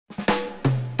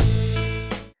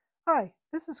Hi,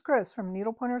 this is Chris from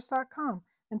needlepointers.com,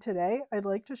 and today I'd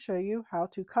like to show you how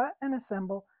to cut and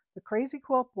assemble the Crazy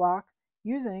Quilt block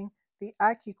using the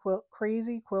Accuquilt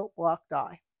Crazy Quilt block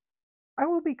die. I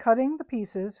will be cutting the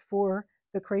pieces for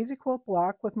the Crazy Quilt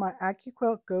block with my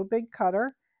Accuquilt Go Big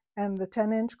cutter and the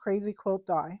 10-inch Crazy Quilt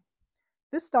die.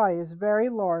 This die is very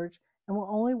large and will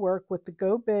only work with the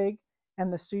Go Big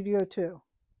and the Studio 2.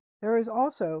 There is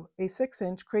also a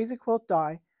 6-inch Crazy Quilt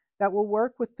die that will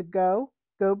work with the Go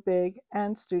Big,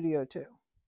 and Studio 2.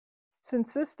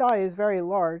 Since this die is very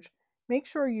large, make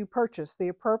sure you purchase the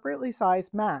appropriately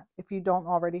sized mat if you don't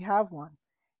already have one.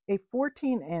 A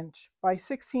 14-inch by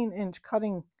 16-inch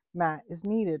cutting mat is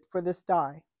needed for this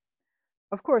die.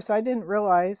 Of course, I didn't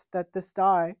realize that this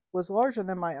die was larger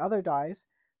than my other dies,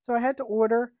 so I had to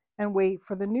order and wait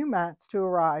for the new mats to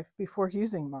arrive before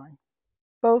using mine.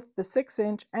 Both the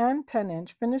 6-inch and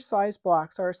 10-inch finished size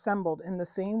blocks are assembled in the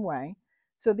same way,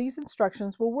 so these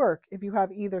instructions will work if you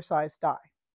have either size die.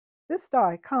 This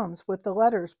die comes with the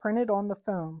letters printed on the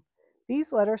foam.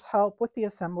 These letters help with the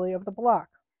assembly of the block.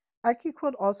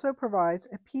 Accuquilt also provides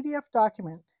a PDF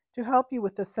document to help you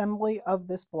with the assembly of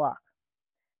this block.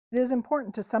 It is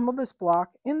important to assemble this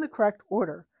block in the correct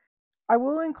order. I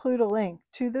will include a link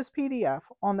to this PDF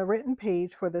on the written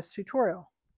page for this tutorial.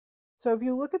 So if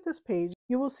you look at this page,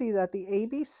 you will see that the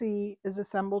ABC is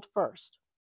assembled first.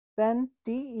 Then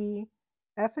DE,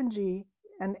 F and G,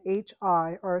 and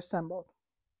HI are assembled.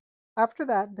 After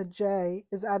that, the J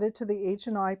is added to the H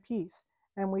and I piece,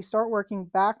 and we start working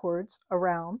backwards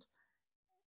around,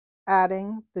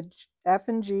 adding the F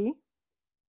and G,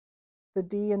 the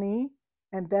D and E,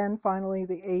 and then finally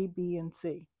the A, B, and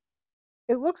C.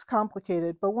 It looks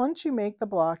complicated, but once you make the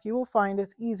block, you will find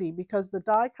it's easy because the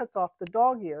die cuts off the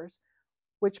dog ears,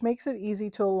 which makes it easy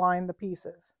to align the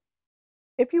pieces.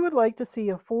 If you would like to see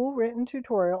a full written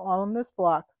tutorial on this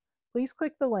block, please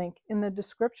click the link in the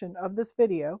description of this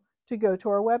video to go to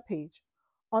our webpage.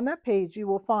 On that page, you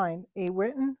will find a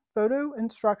written photo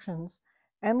instructions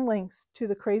and links to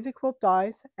the Crazy Quilt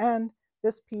dies and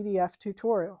this PDF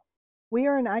tutorial. We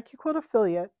are an Accuquilt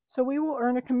affiliate, so we will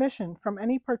earn a commission from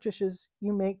any purchases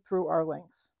you make through our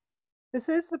links. This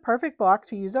is the perfect block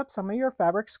to use up some of your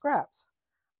fabric scraps.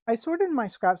 I sorted my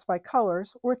scraps by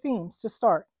colors or themes to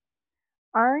start.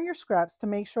 Iron your scraps to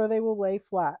make sure they will lay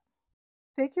flat.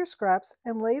 Take your scraps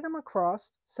and lay them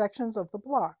across sections of the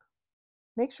block.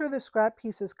 Make sure the scrap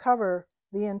pieces cover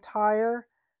the entire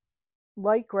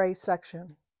light gray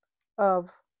section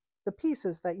of the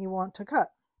pieces that you want to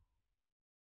cut.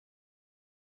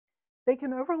 They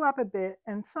can overlap a bit,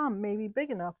 and some may be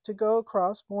big enough to go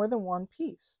across more than one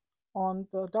piece on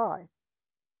the die.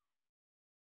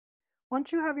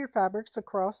 Once you have your fabrics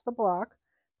across the block,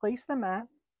 place the mat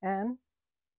and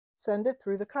send it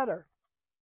through the cutter.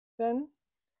 Then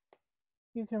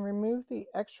you can remove the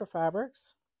extra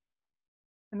fabrics,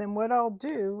 and then what I'll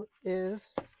do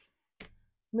is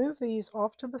move these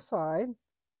off to the side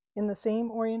in the same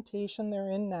orientation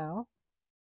they're in now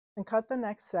and cut the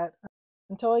next set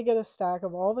until I get a stack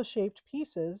of all the shaped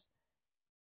pieces,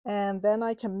 and then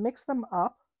I can mix them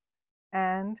up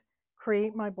and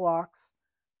create my blocks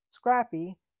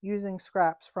scrappy using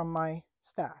scraps from my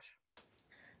stash.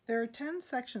 There are 10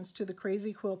 sections to the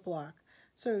Crazy Quilt block,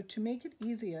 so to make it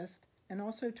easiest and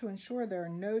also to ensure there are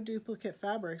no duplicate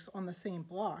fabrics on the same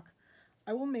block,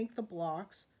 I will make the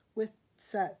blocks with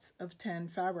sets of 10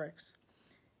 fabrics.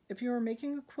 If you are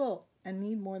making a quilt and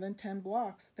need more than 10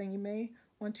 blocks, then you may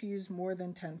want to use more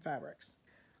than 10 fabrics.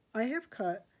 I have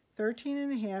cut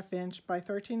 13.5-inch by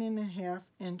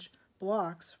 13.5-inch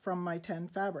blocks from my 10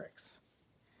 fabrics.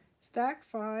 Stack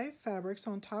 5 fabrics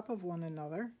on top of one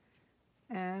another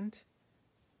and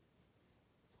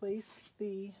place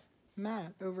the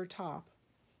mat over top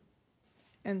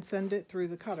and send it through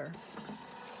the cutter.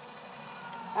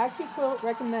 Accuquilt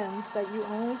recommends that you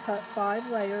only cut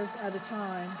 5 layers at a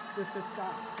time with this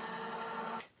die.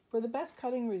 For the best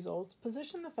cutting results,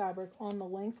 position the fabric on the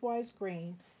lengthwise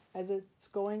grain as it's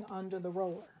going under the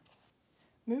roller.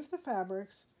 Move the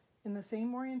fabrics in the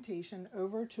same orientation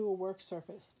over to a work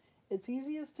surface. It's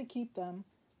easiest to keep them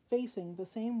facing the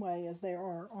same way as they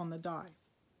are on the die.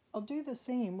 I'll do the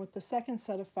same with the second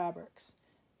set of fabrics.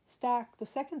 Stack the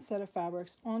second set of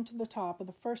fabrics onto the top of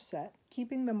the first set,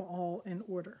 keeping them all in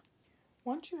order.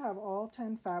 Once you have all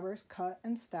 10 fabrics cut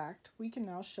and stacked, we can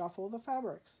now shuffle the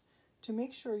fabrics. To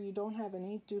make sure you don't have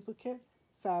any duplicate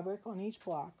fabric on each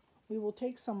block, we will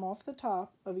take some off the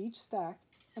top of each stack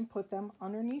and put them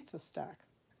underneath the stack.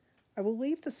 I will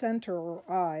leave the center or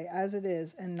eye as it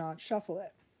is and not shuffle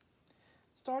it.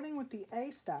 Starting with the A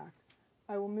stack,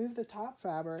 I will move the top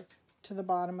fabric to the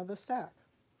bottom of the stack.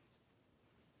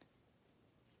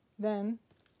 Then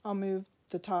I'll move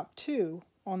the top 2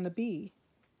 on the B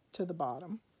to the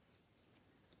bottom,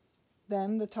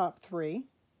 then the top 3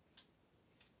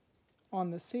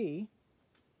 on the C,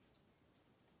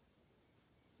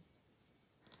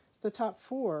 the top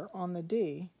 4 on the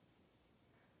D,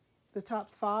 the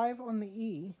top 5 on the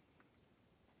E,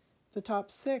 the top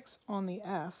 6 on the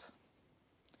F,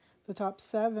 the top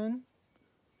 7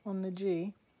 on the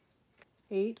G,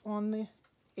 8 on the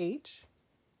H,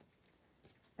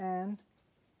 and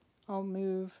I'll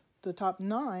move the top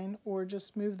 9, or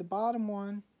just move the bottom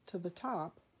one to the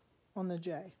top on the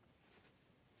J.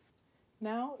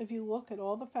 Now, if you look at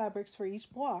all the fabrics for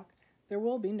each block, there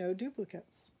will be no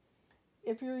duplicates.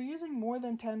 If you're using more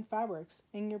than 10 fabrics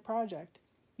in your project,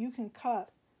 you can cut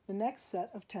the next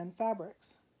set of 10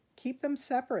 fabrics. Keep them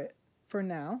separate for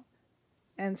now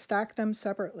and stack them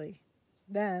separately.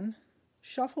 Then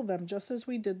shuffle them just as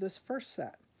we did this first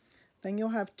set. Then you'll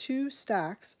have 2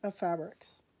 stacks of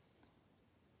fabrics.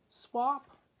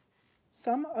 Swap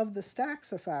some of the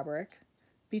stacks of fabric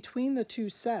between the 2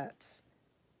 sets.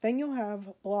 Then you'll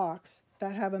have blocks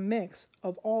that have a mix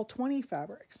of all 20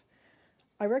 fabrics.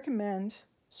 I recommend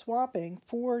swapping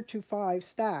 4 to 5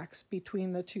 stacks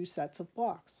between the 2 sets of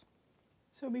blocks.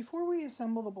 So before we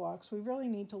assemble the blocks, we really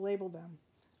need to label them.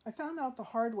 I found out the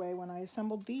hard way when I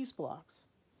assembled these blocks.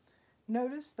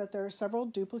 Notice that there are several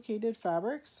duplicated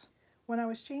fabrics. When I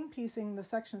was chain piecing the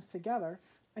sections together,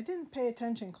 I didn't pay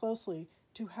attention closely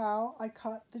to how I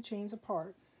cut the chains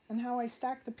apart and how I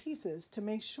stacked the pieces to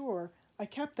make sure I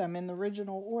kept them in the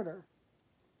original order.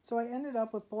 So I ended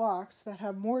up with blocks that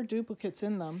have more duplicates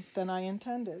in them than I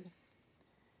intended.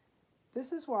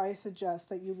 This is why I suggest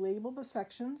that you label the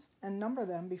sections and number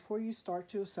them before you start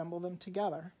to assemble them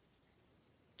together.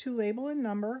 To label and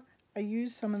number, I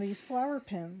use some of these flower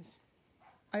pins.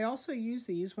 I also use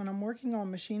these when I'm working on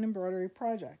machine embroidery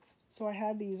projects, so I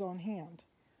had these on hand.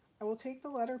 I will take the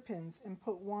letter pins and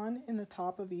put one in the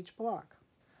top of each block.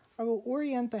 I will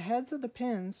orient the heads of the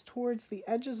pins towards the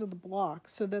edges of the block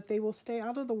so that they will stay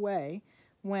out of the way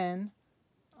when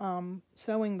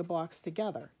sewing the blocks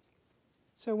together.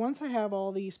 So once I have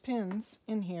all these pins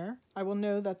in here, I will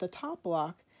know that the top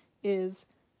block is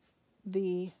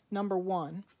the number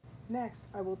 1. Next,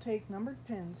 I will take numbered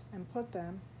pins and put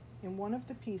them in one of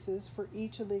the pieces for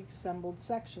each of the assembled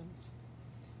sections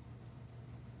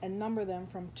and number them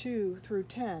from 2 through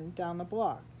 10 down the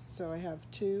block. So I have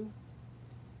 2,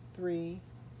 3,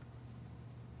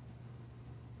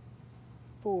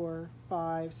 4,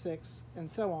 5, 6,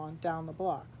 and so on down the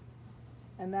block.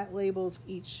 And that labels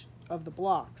each of the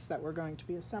blocks that we're going to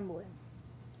be assembling.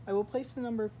 I will place the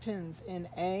number of pins in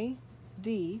A,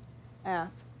 D,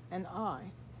 F, and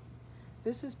I.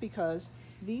 This is because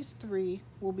these 3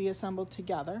 will be assembled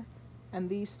together, and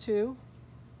these 2,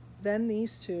 then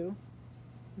these 2,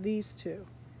 these 2.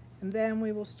 And then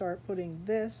we will start putting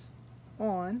this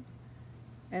on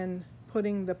and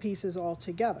putting the pieces all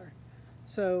together.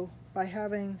 So by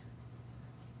having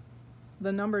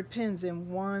the numbered pins in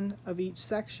one of each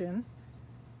section,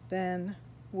 then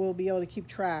we'll be able to keep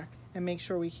track and make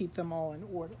sure we keep them all in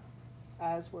order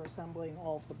as we're assembling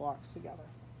all of the blocks together.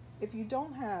 If you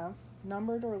don't have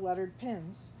numbered or lettered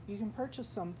pins, you can purchase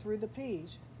some through the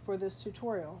page for this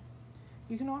tutorial.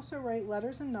 You can also write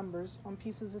letters and numbers on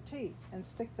pieces of tape and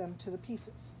stick them to the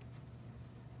pieces.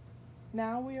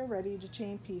 Now we are ready to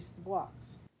chain piece the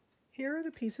blocks. Here are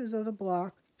the pieces of the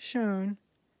block shown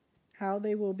how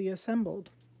they will be assembled.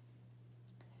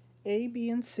 A, B,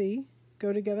 and C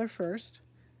go together first,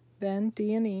 then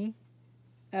D and E,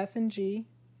 F and G,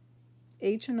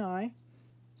 H and I.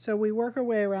 So we work our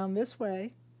way around this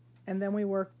way, and then we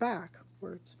work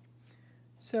backwards.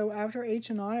 So after H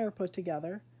and I are put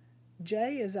together,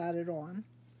 J is added on,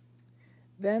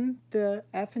 then the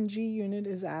F and G unit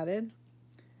is added,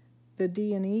 the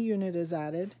D and E unit is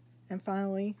added, and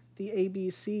finally the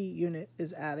ABC unit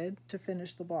is added to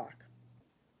finish the block.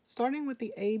 Starting with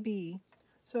the AB,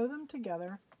 sew them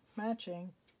together,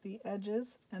 matching the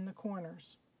edges and the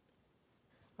corners.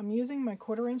 I'm using my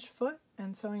 1/4 inch foot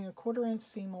and sewing a 1/4 inch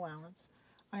seam allowance.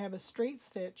 I have a straight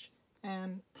stitch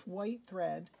and white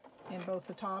thread in both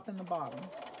the top and the bottom.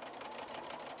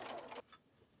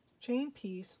 Chain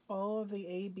piece all of the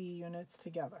AB units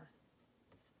together.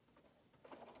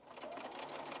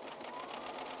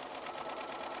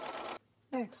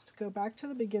 Next, go back to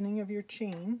the beginning of your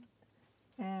chain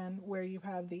and where you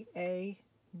have the A,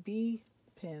 B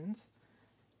pins,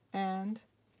 and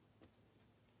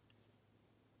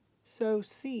sew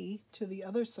C to the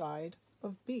other side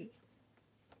of B,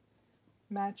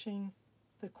 matching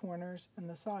the corners and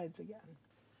the sides again.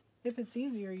 If it's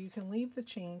easier, you can leave the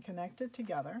chain connected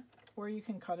together, or you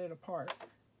can cut it apart.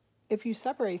 If you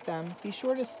separate them, be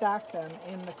sure to stack them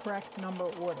in the correct number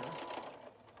order.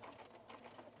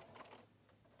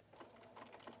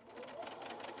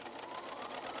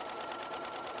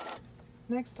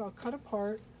 Next, I'll cut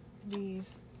apart the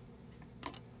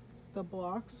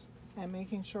blocks and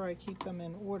making sure I keep them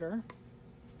in order.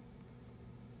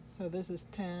 So this is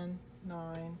 10,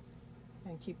 9,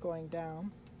 and keep going down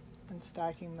and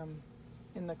stacking them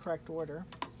in the correct order.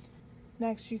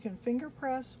 Next, you can finger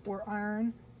press or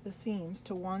iron the seams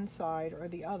to one side or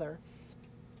the other.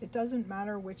 It doesn't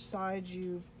matter which side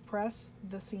you press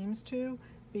the seams to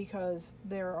because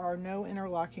there are no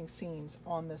interlocking seams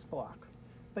on this block.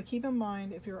 But keep in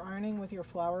mind, if you're ironing with your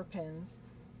flower pins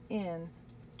in,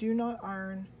 do not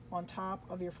iron on top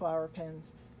of your flower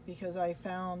pins because I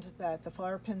found that the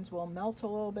flower pins will melt a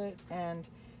little bit and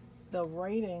the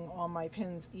writing on my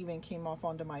pins even came off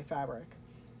onto my fabric.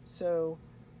 So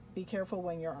be careful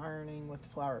when you're ironing with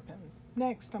flower pin.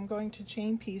 Next, I'm going to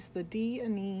chain piece the D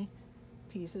and E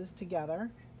pieces together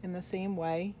in the same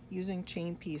way using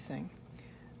chain piecing.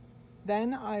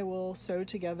 Then I will sew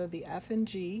together the F and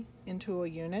G into a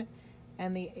unit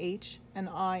and the H and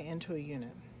I into a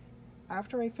unit.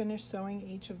 After I finish sewing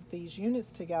each of these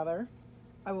units together,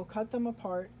 I will cut them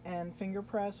apart and finger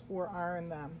press or iron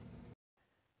them.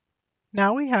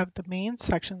 Now we have the main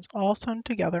sections all sewn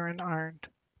together and ironed.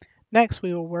 Next,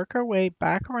 we will work our way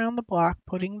back around the block,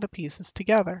 putting the pieces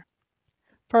together.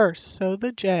 First, sew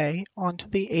the J onto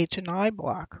the H and I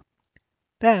block.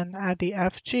 Then add the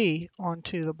FG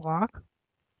onto the block.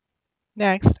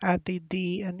 Next, add the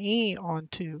D and E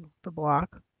onto the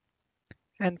block.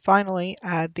 And finally,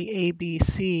 add the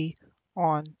ABC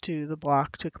onto the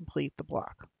block to complete the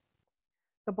block.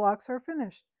 The blocks are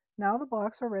finished. Now the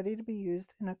blocks are ready to be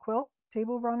used in a quilt,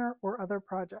 table runner, or other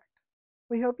project.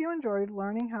 We hope you enjoyed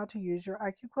learning how to use your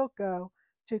Accuquilt Go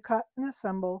to cut and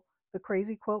assemble the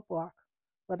Crazy Quilt Block.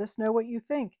 Let us know what you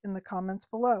think in the comments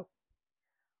below.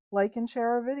 Like and share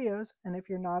our videos, and if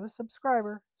you're not a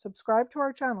subscriber, subscribe to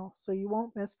our channel so you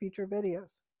won't miss future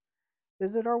videos.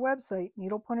 Visit our website,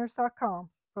 needlepointers.com,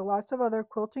 for lots of other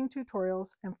quilting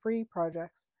tutorials and free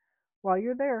projects. While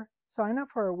you're there, sign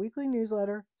up for our weekly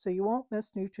newsletter so you won't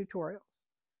miss new tutorials.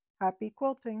 Happy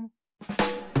quilting!